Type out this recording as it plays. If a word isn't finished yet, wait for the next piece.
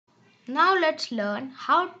Now let's learn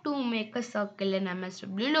how to make a circle in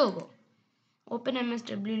MSW logo. Open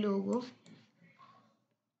MSW logo.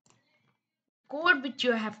 Code which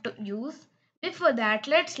you have to use. Before that,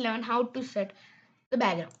 let's learn how to set the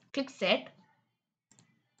background. Click set.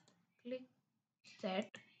 Click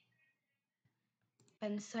set.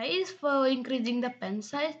 Pen size. For increasing the pen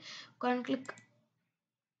size, you can click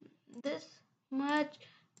this much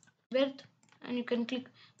width and you can click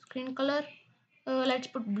screen color. Let's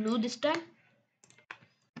put blue this time.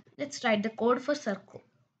 Let's write the code for circle.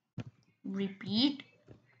 Repeat.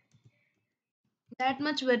 That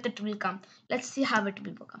much width it will come. Let's see how it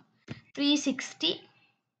will become. 360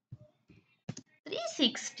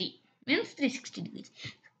 means 360 degrees.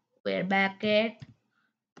 Square bracket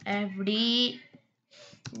FD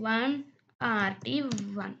 1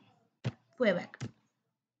 RT1 square bracket.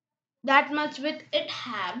 That much width it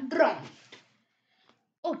have drawn.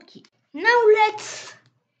 Okay, now let's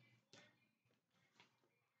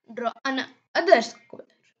draw another square.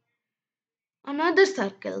 Another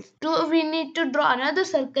circle. So we need to draw another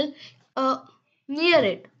circle near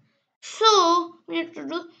it. So we need to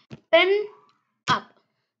do pen up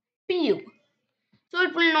PU. So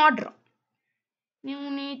it will not draw.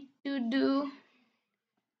 You need to do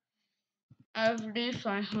FD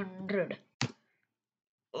 500.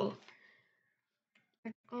 Oh,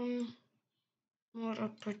 it comes more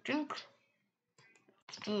up, I think.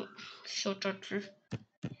 To show that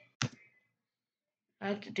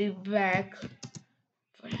at the back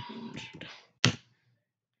 500.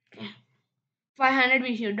 Okay. 500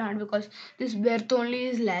 we should not because this width only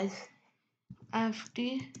is less.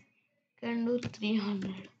 FD can do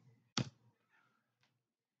 300.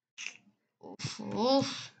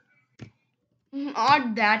 Oof.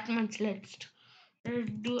 Not that much. Let's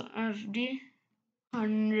do FD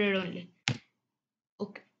 100 only.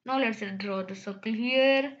 Okay. Now let's draw the circle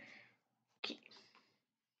here. Okay.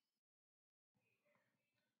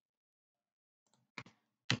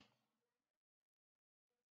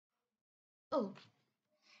 Oh,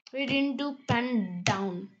 we didn't do pen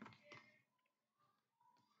down.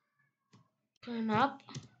 Pen up.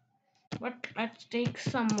 But let's take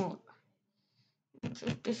some more.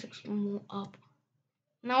 56 more up.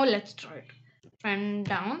 Now let's try it. Pen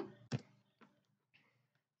down.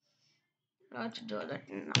 Let's do that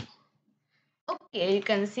now. Okay, you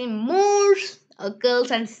can see more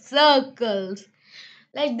circles and circles.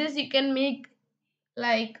 Like this, you can make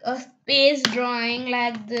like a space drawing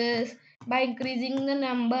like this by increasing the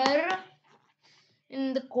number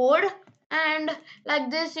in the code. And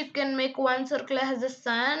like this, you can make one circle as the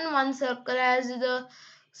sun, one circle as the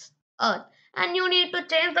earth. And you need to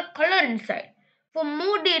change the color inside. For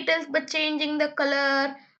more details by changing the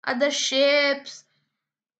color, other shapes,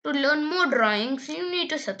 to learn more drawings, you need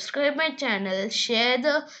to subscribe my channel, share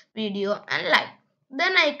the video and like.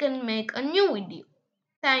 Then I can make a new video.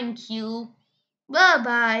 Thank you. Bye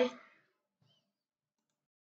bye.